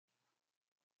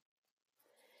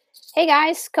Hey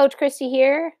guys, Coach Christy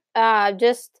here.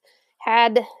 Just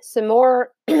had some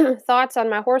more thoughts on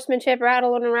my horsemanship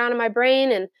rattling around in my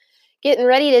brain and getting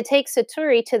ready to take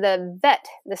Saturi to the vet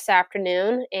this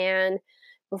afternoon. And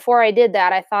before I did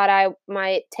that, I thought I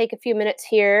might take a few minutes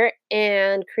here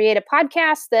and create a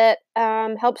podcast that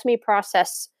helps me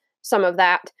process some of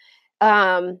that.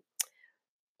 Um,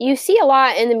 you see a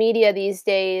lot in the media these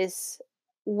days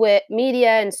with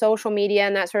media and social media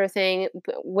and that sort of thing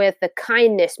with the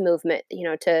kindness movement,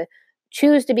 to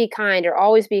choose to be kind or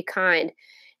always be kind.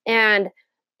 And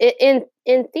in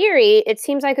theory, it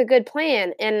seems like a good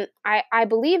plan. And I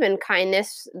believe in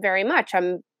kindness very much.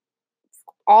 I'm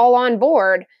all on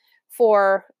board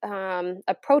for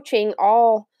approaching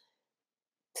all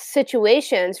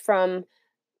situations from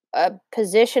a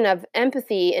position of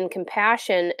empathy and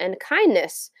compassion and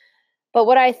kindness. But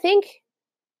what I think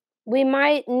we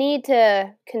might need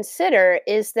to consider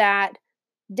is that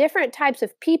different types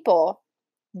of people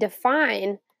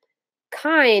define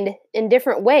kind in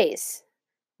different ways.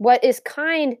 What is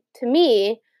kind to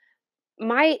me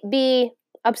might be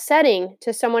upsetting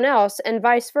to someone else, and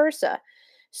vice versa.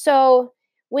 So,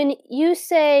 when you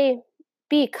say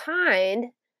be kind,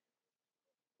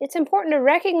 it's important to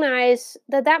recognize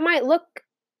that that might look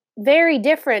very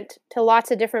different to lots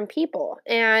of different people.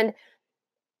 And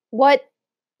what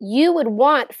you would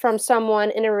want from someone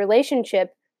in a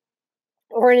relationship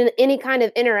or in any kind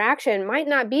of interaction might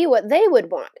not be what they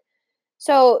would want.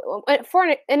 So,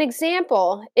 for an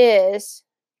example, is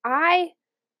I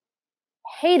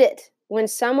hate it when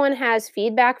someone has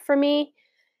feedback for me,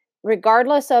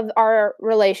 regardless of our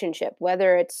relationship,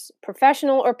 whether it's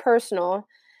professional or personal.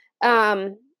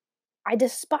 Um, I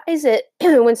despise it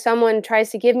when someone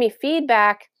tries to give me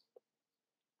feedback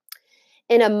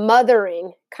in a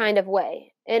mothering kind of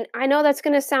way. And I know that's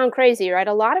going to sound crazy, right?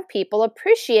 A lot of people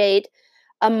appreciate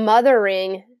a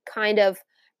mothering kind of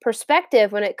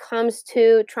perspective when it comes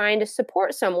to trying to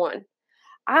support someone.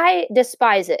 I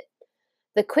despise it.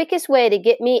 The quickest way to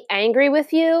get me angry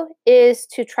with you is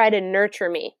to try to nurture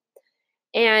me.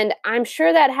 And I'm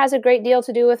sure that has a great deal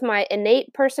to do with my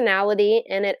innate personality.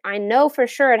 And I know for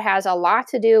sure it has a lot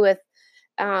to do with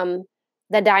um,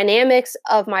 the dynamics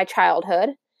of my childhood.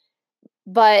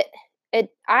 But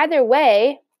either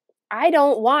way, I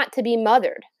don't want to be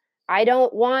mothered. I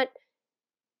don't want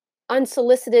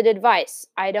unsolicited advice.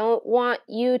 I don't want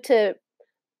you to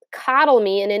coddle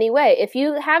me in any way. If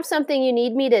you have something you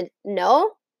need me to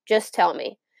know, just tell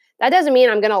me. That doesn't mean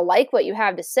I'm going to like what you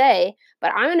have to say,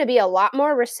 but I'm going to be a lot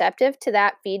more receptive to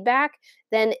that feedback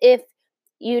than if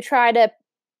you try to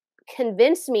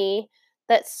convince me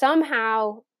that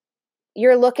somehow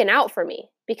you're looking out for me.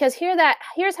 Because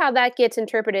here's how that gets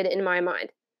interpreted in my mind.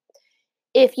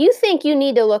 If you think you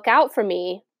need to look out for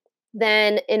me,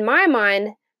 then in my mind,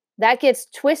 that gets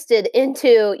twisted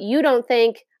into you don't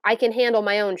think I can handle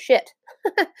my own shit.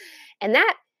 And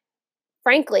that,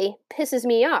 frankly, pisses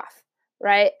me off,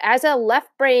 right? As a left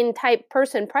brain type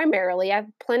person, primarily, I have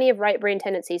plenty of right brain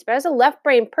tendencies, but as a left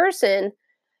brain person,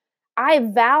 I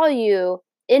value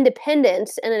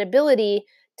independence and an ability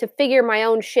to figure my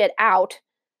own shit out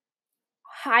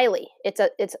highly.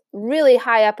 It's really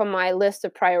high up on my list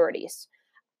of priorities.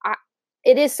 I,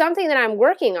 it is something that I'm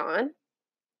working on.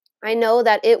 I know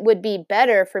that it would be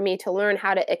better for me to learn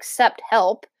how to accept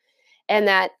help and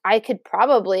that I could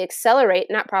probably accelerate,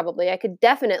 not probably, I could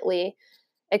definitely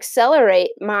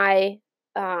accelerate my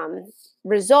um,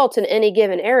 results in any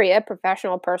given area,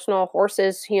 professional, personal,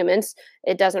 horses, humans,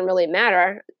 it doesn't really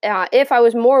matter, if I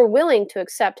was more willing to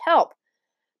accept help.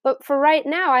 But for right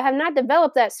now, I have not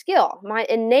developed that skill. My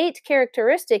innate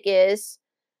characteristic is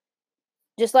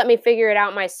just let me figure it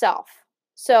out myself.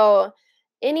 So,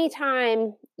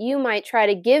 anytime you might try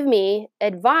to give me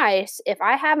advice, if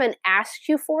I haven't asked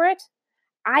you for it,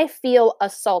 I feel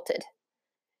assaulted.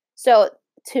 So,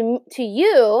 to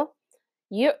you,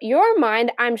 your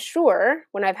mind, I'm sure,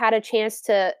 when I've had a chance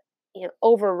to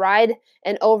override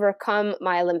and overcome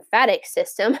my lymphatic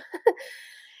system,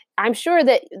 I'm sure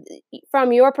that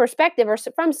from your perspective or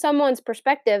from someone's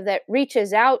perspective that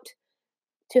reaches out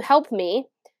to help me,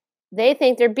 they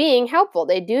think they're being helpful.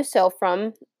 They do so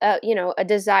from a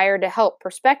desire to help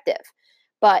perspective.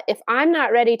 But if I'm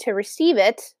not ready to receive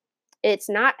it, it's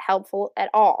not helpful at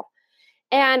all.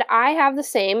 And I have the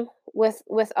same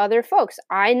with other folks.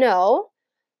 I know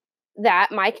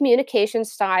that my communication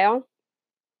style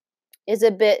is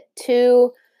a bit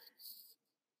too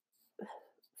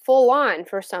full on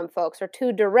for some folks or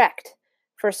too direct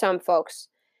for some folks.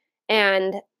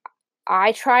 And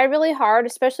I try really hard,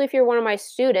 especially if you're one of my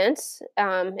students.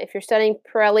 If you're studying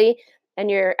Pirelli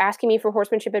and you're asking me for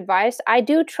horsemanship advice, I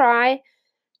do try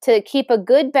to keep a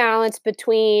good balance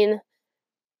between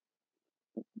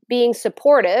being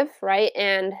supportive, right?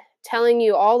 And telling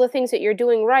you all the things that you're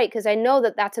doing right, because I know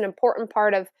that that's an important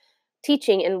part of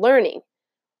teaching and learning.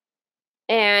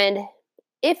 And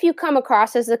if you come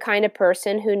across as the kind of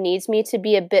person who needs me to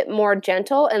be a bit more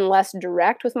gentle and less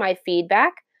direct with my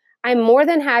feedback, I'm more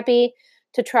than happy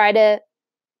to try to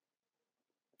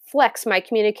flex my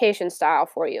communication style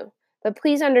for you. But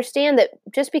please understand that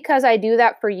just because I do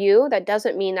that for you, that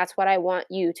doesn't mean that's what I want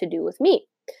you to do with me.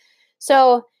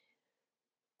 So,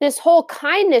 this whole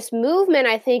kindness movement,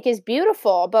 I think, is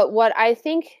beautiful. But what I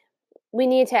think we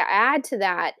need to add to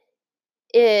that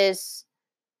is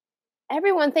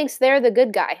everyone thinks they're the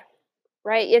good guy,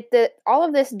 right? If the all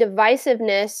of this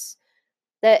divisiveness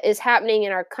that is happening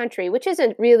in our country, which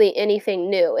isn't really anything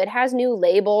new, it has new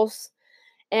labels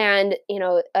and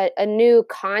a new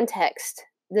context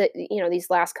that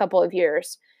these last couple of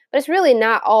years. But it's really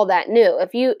not all that new.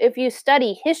 If you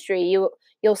study history,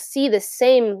 you'll see the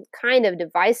same kind of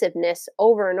divisiveness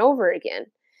over and over again.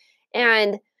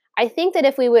 And I think that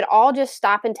if we would all just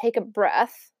stop and take a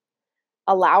breath,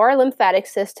 allow our lymphatic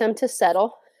system to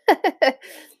settle,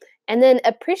 and then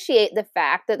appreciate the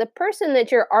fact that the person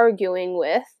that you're arguing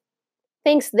with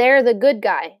thinks they're the good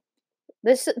guy.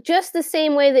 This just the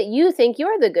same way that you think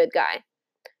you're the good guy.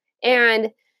 And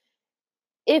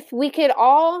if we could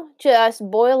all just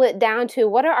boil it down to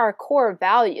what are our core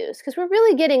values, because we're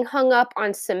really getting hung up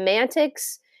on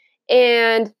semantics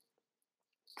and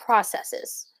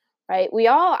processes, right? We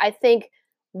all, I think,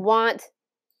 want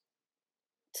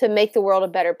to make the world a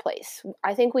better place.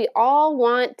 I think we all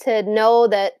want to know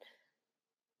that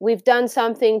we've done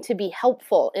something to be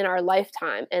helpful in our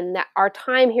lifetime and that our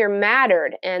time here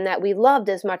mattered and that we loved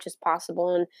as much as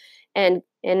possible and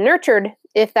nurtured,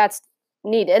 if that's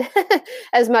needed,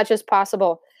 as much as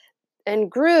possible,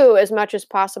 and grew as much as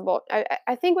possible.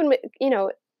 I think when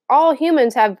all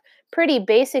humans have pretty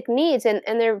basic needs and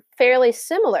they're fairly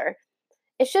similar.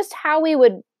 It's just how we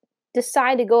would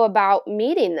decide to go about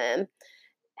meeting them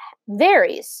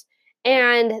varies.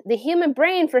 And the human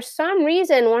brain, for some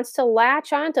reason, wants to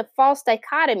latch on to false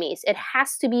dichotomies. It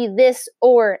has to be this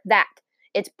or that.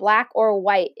 It's black or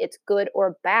white. It's good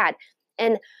or bad.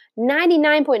 And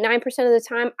 99.9% of the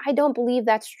time, I don't believe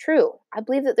that's true. I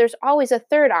believe that there's always a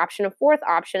third option, a fourth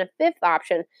option, a fifth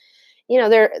option.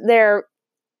 There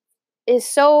is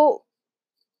so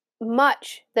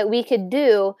much that we could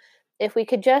do if we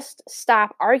could just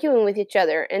stop arguing with each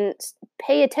other and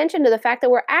pay attention to the fact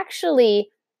that we're actually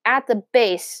at the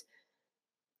base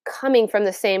coming from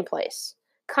the same place,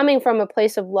 coming from a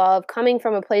place of love, coming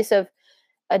from a place of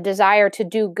a desire to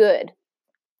do good.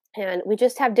 And we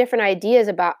just have different ideas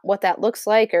about what that looks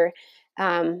like or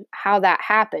how that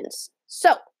happens.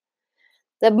 So,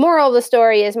 the moral of the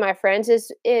story is, my friends,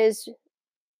 is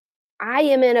I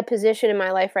am in a position in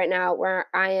my life right now where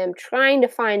I am trying to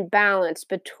find balance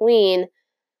between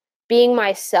being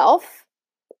myself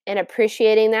and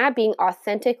appreciating that, being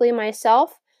authentically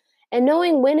myself, and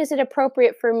knowing when is it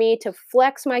appropriate for me to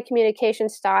flex my communication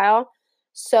style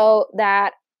so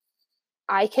that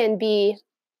I can be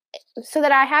so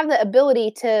that I have the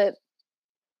ability to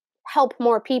help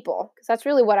more people, because that's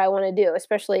really what I want to do,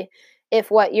 especially if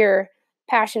what your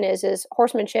passion is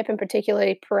horsemanship, and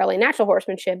particularly Parelli natural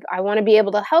horsemanship. I want to be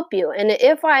able to help you. And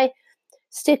if I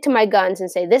stick to my guns and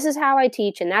say this is how I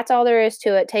teach and that's all there is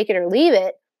to it, take it or leave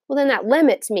it, well then that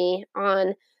limits me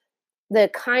on the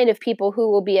kind of people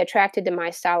who will be attracted to my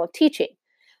style of teaching.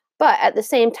 But at the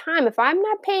same time, if I'm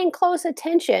not paying close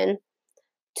attention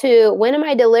to when am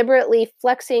I deliberately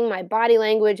flexing my body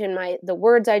language and the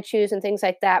words I choose and things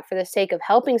like that for the sake of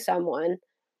helping someone,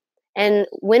 and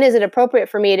when is it appropriate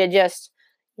for me to just,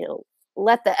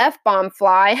 let the F-bomb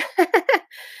fly,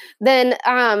 then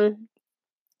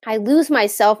I lose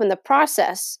myself in the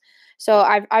process. So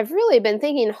I've really been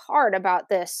thinking hard about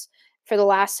this for the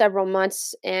last several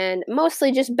months and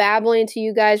mostly just babbling to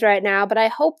you guys right now. But I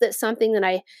hope that something that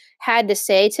I had to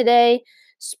say today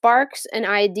sparks an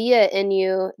idea in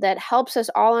you that helps us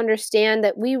all understand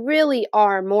that we really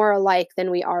are more alike than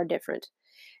we are different.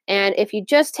 And if you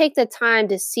just take the time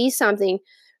to see something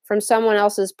from someone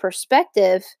else's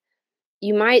perspective,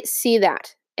 you might see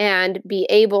that and be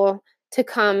able to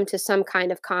come to some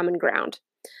kind of common ground.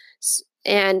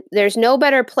 And there's no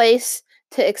better place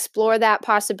to explore that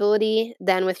possibility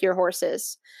than with your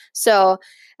horses. So,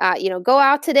 go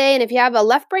out today, and if you have a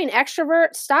left brain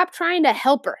extrovert, stop trying to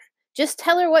help her. Just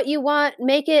tell her what you want,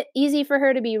 make it easy for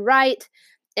her to be right,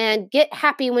 and get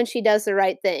happy when she does the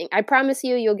right thing. I promise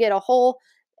you, you'll get a whole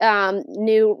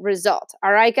new result.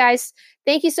 All right, guys.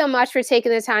 Thank you so much for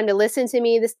taking the time to listen to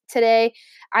me today.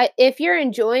 If you're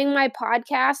enjoying my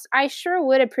podcast, I sure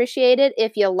would appreciate it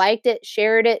if you liked it,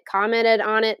 shared it, commented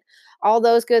on it, all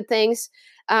those good things.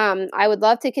 I would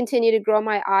love to continue to grow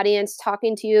my audience.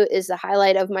 Talking to you is the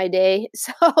highlight of my day.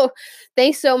 So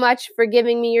thanks so much for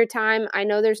giving me your time. I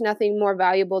know there's nothing more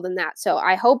valuable than that. So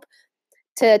I hope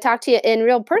to talk to you in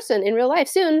real person, in real life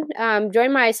soon.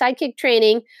 Join my sidekick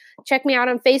training. Check me out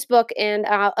on Facebook, and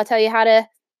I'll tell you how to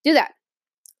do that.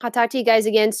 I'll talk to you guys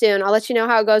again soon. I'll let you know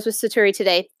how it goes with Satori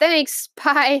today. Thanks.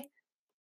 Bye.